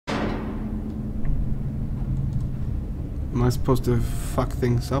Am I supposed to fuck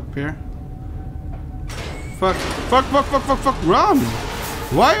things up here? Fuck, fuck, fuck, fuck, fuck, fuck, run!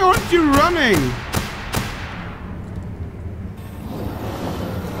 Why aren't you running?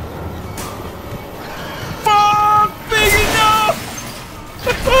 Fuck, Biggie, no!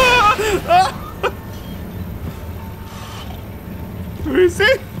 Where is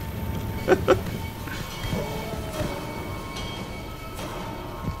he?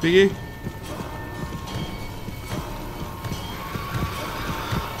 Biggie?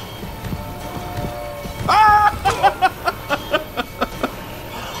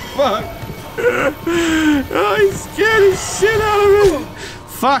 Fuck! Oh, he scared the shit out of me!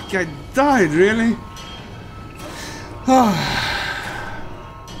 Fuck, I died, really?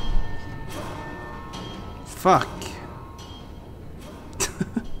 Fuck.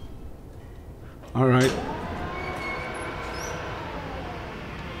 Alright.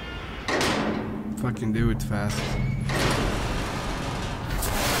 Fucking do it fast.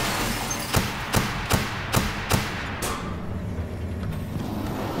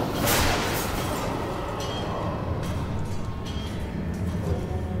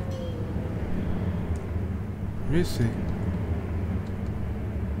 Where is he?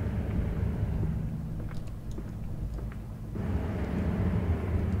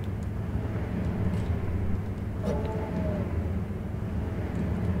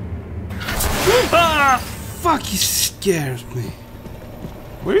 Ah! Fuck, he scares me.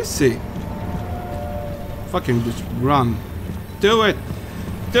 Where is he? Fucking just run. Do it!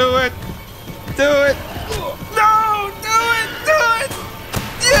 Do it! Do it! No! Do it! Do it!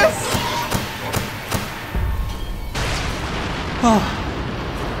 Yes! Oh.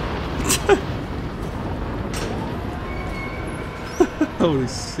 Holy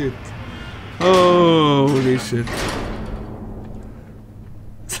shit. Holy shit.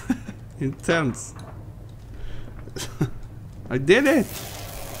 Intense. I did it!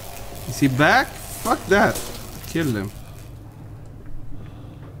 Is he back? Fuck that. Kill him.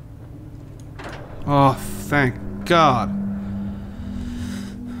 Oh, thank God.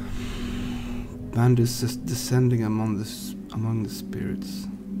 Band is just descending among the spirits.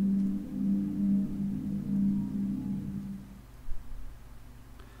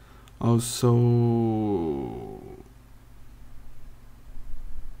 Oh, so...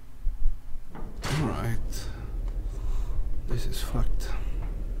 Alright. This is fucked.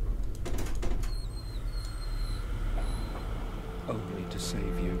 Only to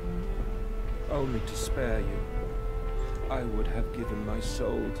save you. Only to spare you. I would have given my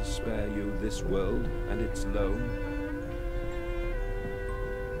soul to spare you this world and its loan.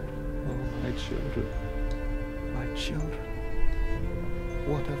 Oh, my children. My children.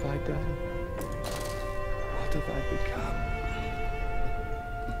 What have I done? What have I become?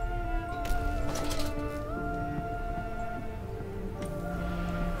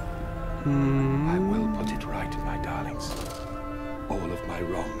 I will put it right, my darlings. All of my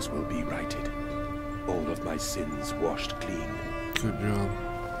wrongs will be righted. All of my sins washed clean. Good job.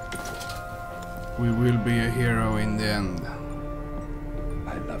 We will be a hero in the end.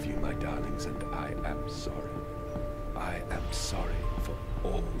 I love you, my darlings, and I am sorry. I am sorry for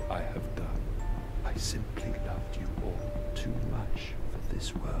all I have done. I simply loved you all too much for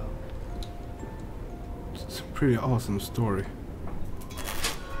this world. It's a pretty awesome story.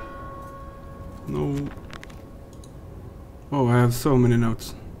 No. Oh, I have so many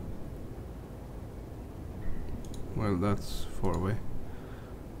notes. Well, that's far away.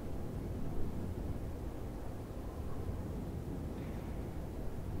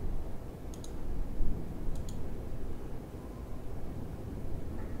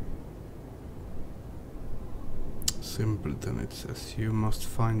 Simpleton, it says. You must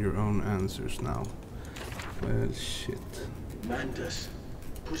find your own answers now. Well, shit. Mandus,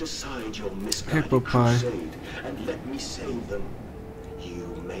 put aside your misguided crusade and let me save them. You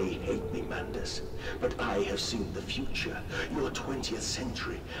may hate me, Mandus, but I have seen the future, your 20th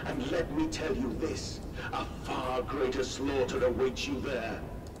century, and let me tell you this, a far greater slaughter awaits you there.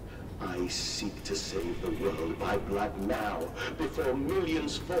 I seek to save the world by blood now, before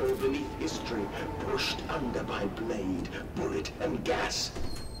millions fall beneath history, pushed under by blade, bullet, and gas.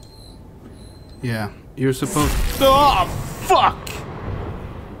 Yeah, you're supposed to... Oh, fuck!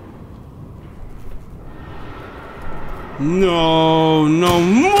 No, no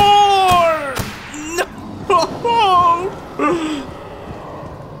more! No!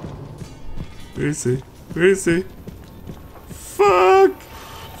 Where is he? Where is he? Fuck!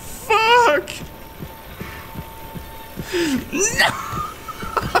 Fuck! No!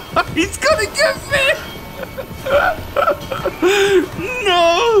 He's gonna get me!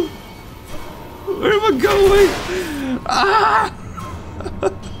 No! Where am I going? Ah!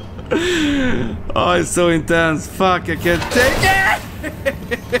 Oh, it's so intense. Fuck, I can't take it.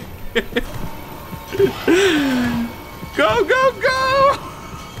 Go, go, go!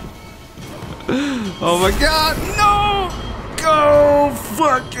 Oh my god, no! Go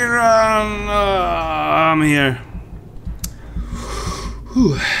fucking run! I'm here.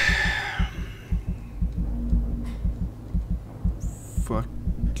 Whew.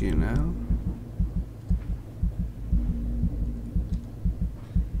 Fucking hell.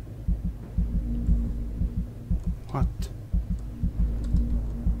 What?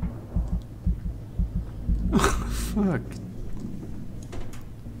 Fuck.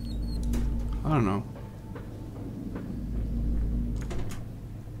 I don't know.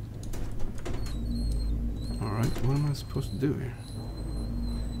 Alright, what am I supposed to do here?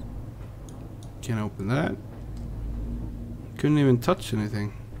 Can't open that. Couldn't even touch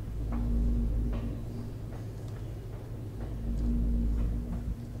anything.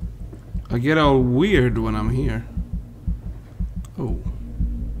 I get all weird when I'm here. Oh.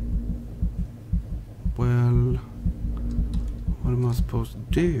 Well, what am I supposed to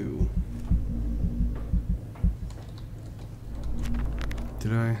do?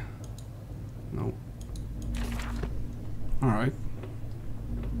 Did I? No. Alright.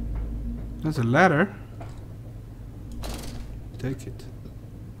 There's a ladder. Take it.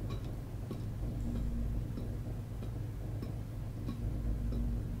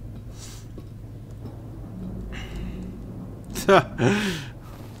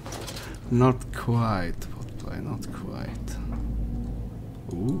 Not quite, Popeye, not quite.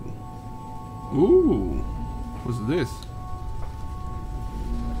 Ooh. Ooh. What's this?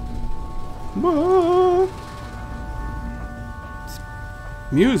 It's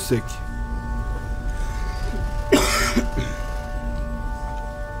music.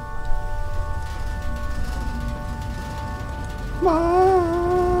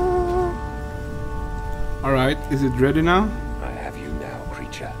 Alright, is it ready now? I have you now,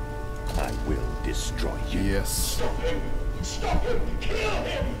 creature. I will destroy you. Yes. Stop him! Stop him! Kill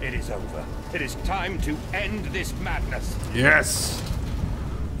him! It is over. It is time to end this madness. Yes.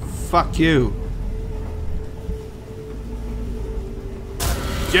 Fuck you.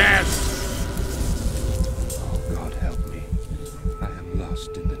 Yes. Oh, God help me. I am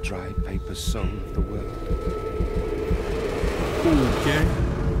lost in the dry paper soul of the world. Okay.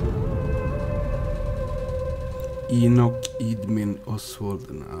 Enoch, Idmin, Oswald,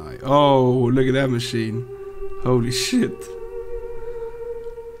 and I. Oh, look at that machine. Holy shit.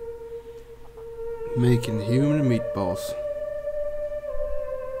 Making human meatballs.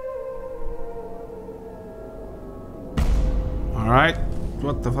 Alright.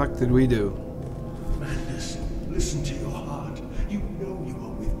 What the fuck did we do? Mandus, listen to your heart. You know you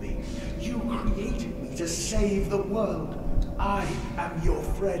are with me. You created me to save the world. I am your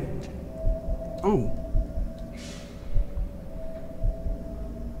friend. Oh.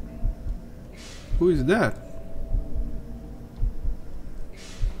 Who is that?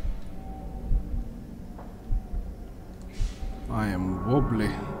 I am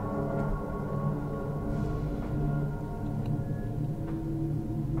wobbly.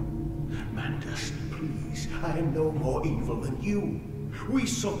 Mandus, please. I am no more evil than you. We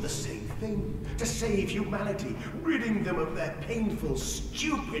sought the same thing, to save humanity, ridding them of their painful,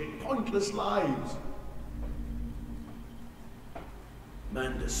 stupid, pointless lives.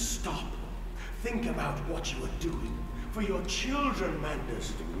 Mandus, stop. Think about what you are doing. For your children,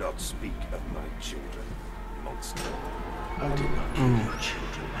 Mandus. Do not speak of my children, monster. I did not kill your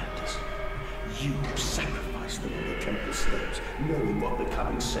children, Mandus. You sacrificed them on the temple steps, knowing what the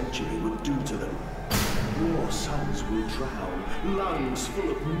coming century would do to them. Your sons will drown, lungs full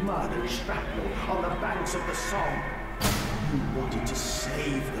of mud and shrapnel on the banks of the Somme. You wanted to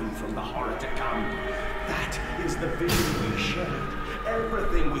save them from the horror to come. That is the vision we shared.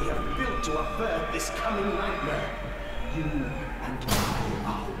 Everything we have built to avert this coming nightmare. You and I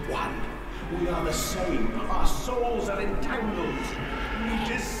are one. We are the same. Our souls are entangled. We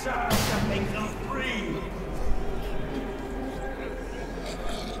deserve to make them free.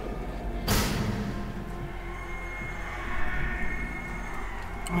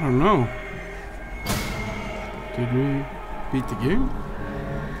 I don't know. Did we beat the game?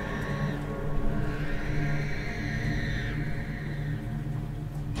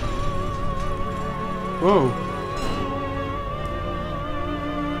 Whoa.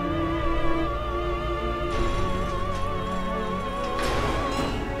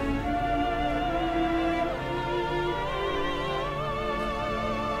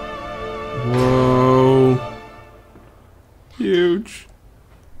 Whoa. Huge.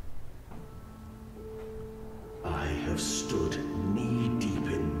 I have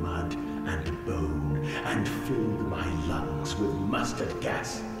with mustard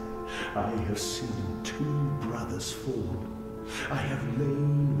gas. I have seen 2 brothers fall. I have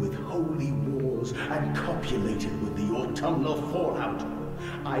lain with holy wars and copulated with the autumnal fallout.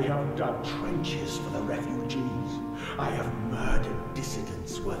 I have dug trenches for the refugees. I have murdered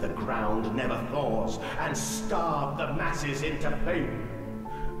dissidents where the ground never thaws and starved the masses into fame.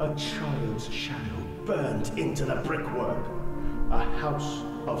 A child's shadow burnt into the brickwork. A house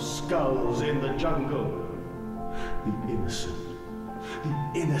of skulls in the jungle.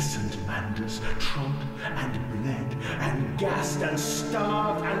 The innocent Manders trod and bled and gassed and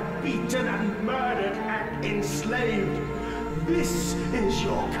starved and beaten and murdered and enslaved. This is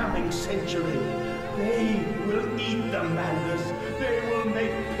your coming century. They will eat the Manders. They will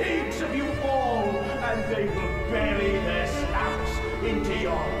make pigs of you all, and they will bury their snouts into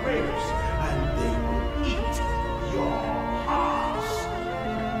your ribs, and they will eat your hearts.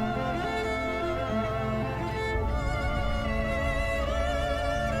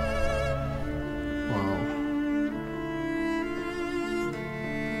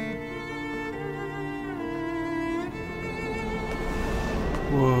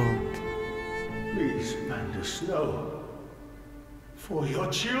 Whoa. Please, Manders, no. For your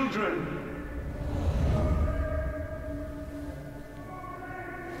children.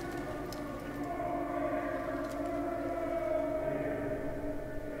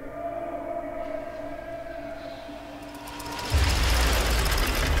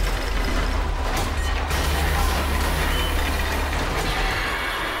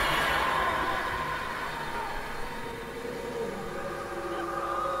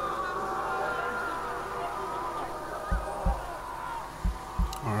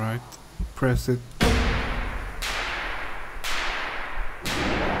 Alright, press it.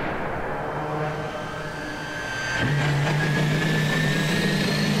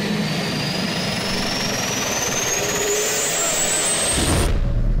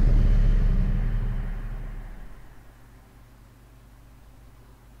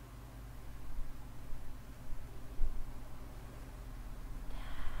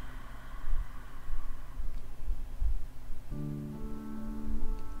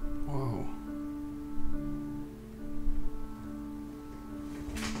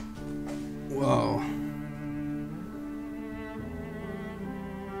 Wow.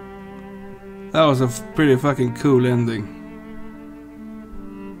 That was a pretty fucking cool ending.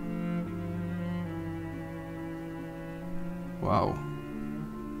 Wow.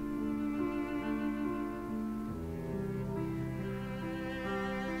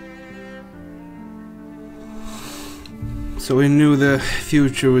 So we knew the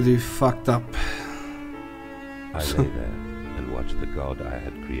future would be fucked up. I lay there and watched the god I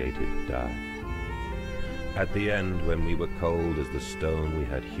had created die. At the end, when we were cold as the stone we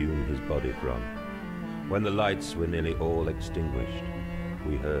had hewn his body from, when the lights were nearly all extinguished,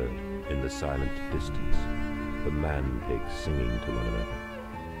 we heard, in the silent distance, the man-pigs singing to one another.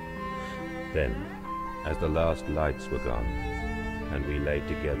 Then, as the last lights were gone, and we lay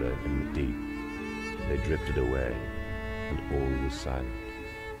together in the deep, they drifted away, and all was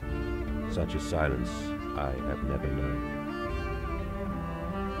silent. Such a silence I have never known.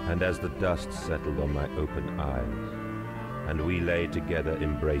 And as the dust settled on my open eyes, and we lay together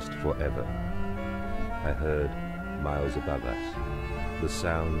embraced forever, I heard, miles above us, the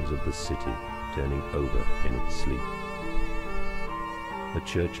sounds of the city turning over in its sleep. A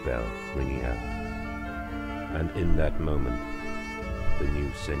church bell ringing out, and in that moment, the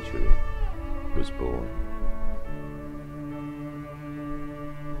new century was born.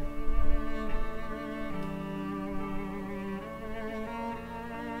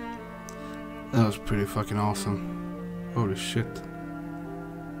 That was pretty fucking awesome. Holy shit.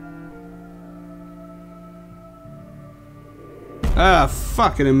 Ah,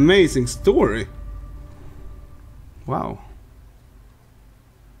 fucking amazing story. Wow.